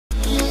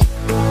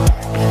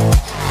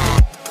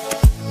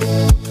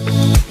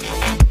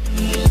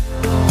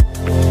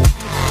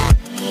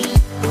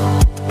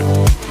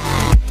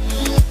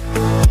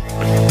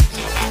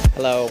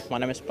My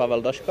name is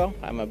Pavel Doško.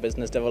 I'm a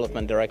business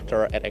development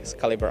director at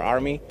Excalibur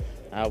Army,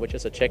 which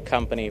is a Czech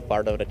company,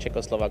 part of the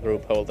Czechoslovak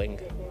Group holding.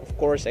 Of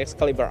course,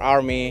 Excalibur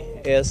Army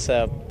is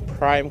a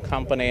prime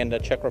company in the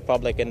Czech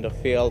Republic in the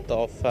field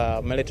of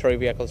military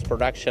vehicles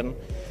production,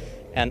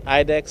 and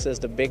IDEX is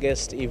the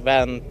biggest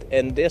event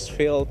in this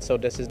field, so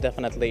this is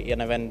definitely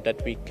an event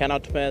that we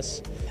cannot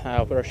miss.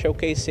 We're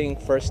showcasing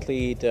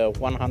firstly the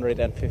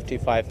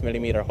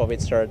 155mm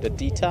howitzer, the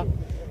DITA,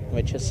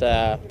 which is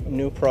a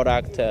new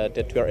product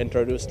that we are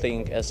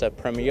introducing as a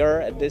premiere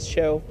at this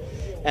show.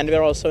 And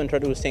we're also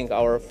introducing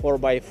our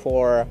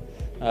 4x4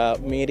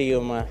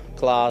 medium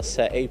class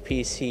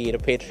APC, the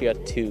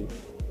PATRIOT II.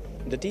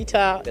 The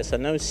DITA is a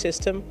new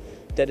system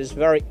that is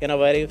very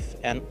innovative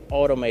and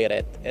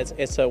automated.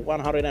 It's a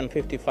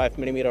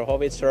 155mm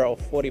howitzer of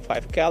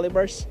 45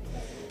 calibers.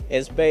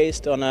 It's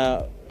based on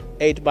a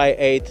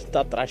 8x8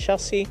 Tatra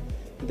chassis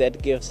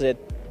that gives it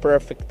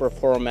perfect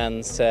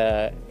performance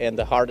in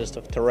the hardest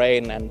of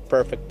terrain and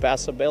perfect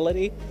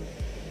passability.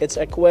 It's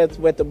equipped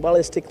with a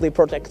ballistically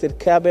protected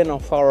cabin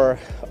of our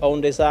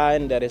own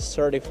design that is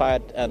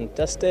certified and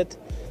tested,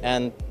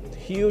 and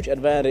huge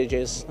advantage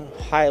is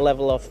high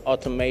level of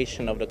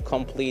automation of the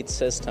complete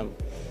system,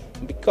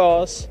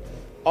 because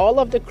all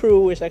of the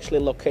crew is actually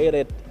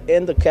located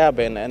in the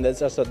cabin, and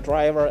there's just a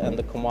driver and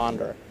the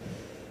commander,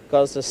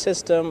 because the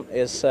system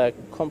is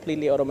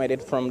completely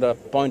automated from the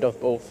point of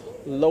both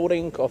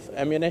loading of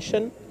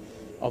ammunition,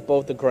 of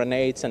both the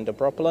grenades and the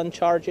propellant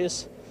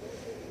charges,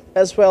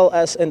 as well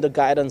as in the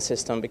guidance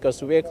system,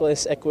 because the vehicle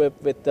is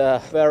equipped with a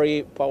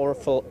very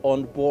powerful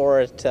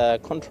onboard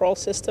control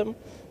system,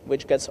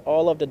 which gets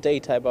all of the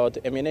data about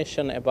the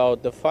ammunition,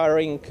 about the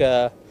firing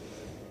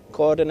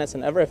coordinates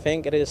and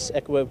everything. It is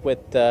equipped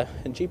with the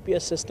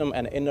GPS system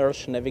and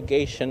inertial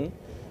navigation,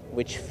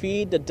 which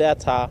feed the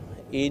data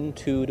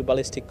into the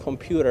ballistic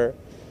computer,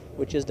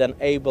 which is then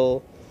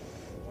able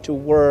to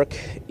work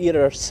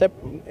either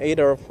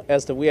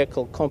as the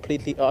vehicle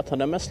completely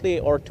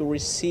autonomously, or to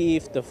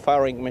receive the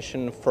firing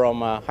mission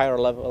from a higher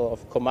level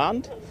of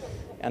command.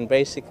 And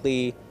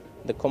basically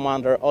the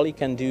commander, all he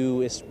can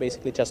do is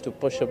basically just to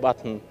push a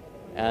button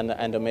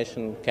and the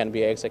mission can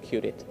be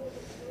executed.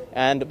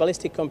 And the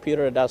ballistic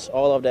computer does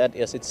all of that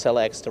as it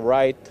selects the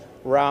right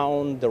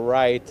round, the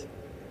right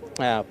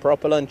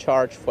propellant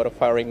charge for the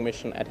firing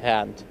mission at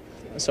hand.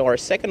 So our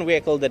second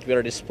vehicle that we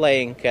are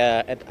displaying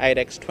at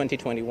IDEX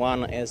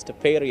 2021 is the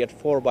PATRIOT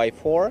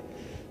 4x4,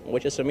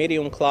 which is a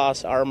medium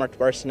class armored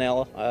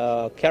personnel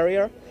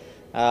carrier.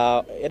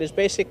 It is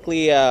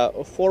basically a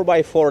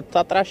 4x4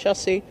 Tatra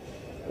chassis,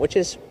 which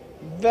is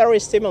very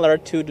similar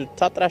to the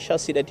Tatra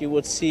chassis that you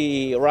would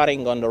see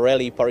running on the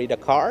Rally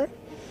Paris-Dakar,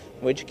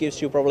 which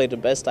gives you probably the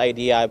best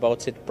idea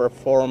about its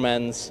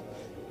performance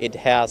it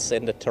has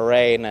in the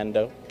terrain and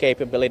the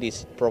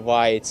capabilities it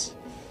provides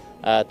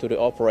to the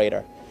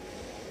operator.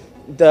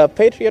 The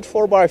PATRIOT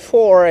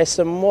 4x4 is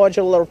a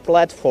modular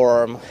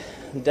platform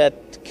that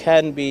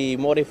can be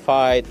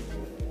modified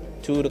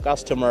to the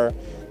customer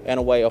in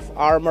a way of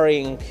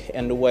armoring,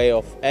 in the way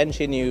of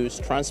engine use,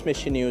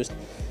 transmission use,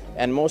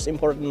 and most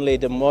importantly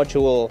the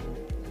module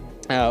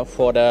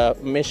for the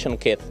mission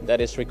kit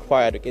that is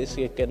required, because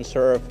it can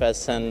serve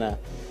as an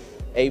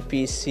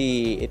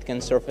APC, it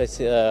can serve as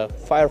a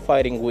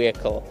firefighting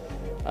vehicle,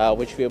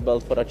 which we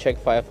built for the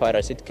Czech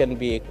firefighters. It can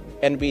be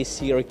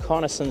NBC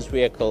reconnaissance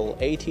vehicle,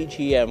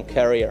 ATGM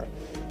carrier.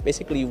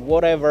 Basically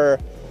whatever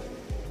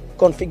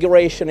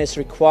configuration is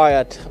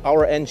required,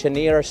 our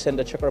engineers in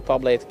the Czech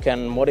Republic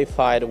can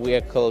modify the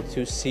vehicle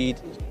to suit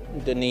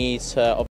the needs of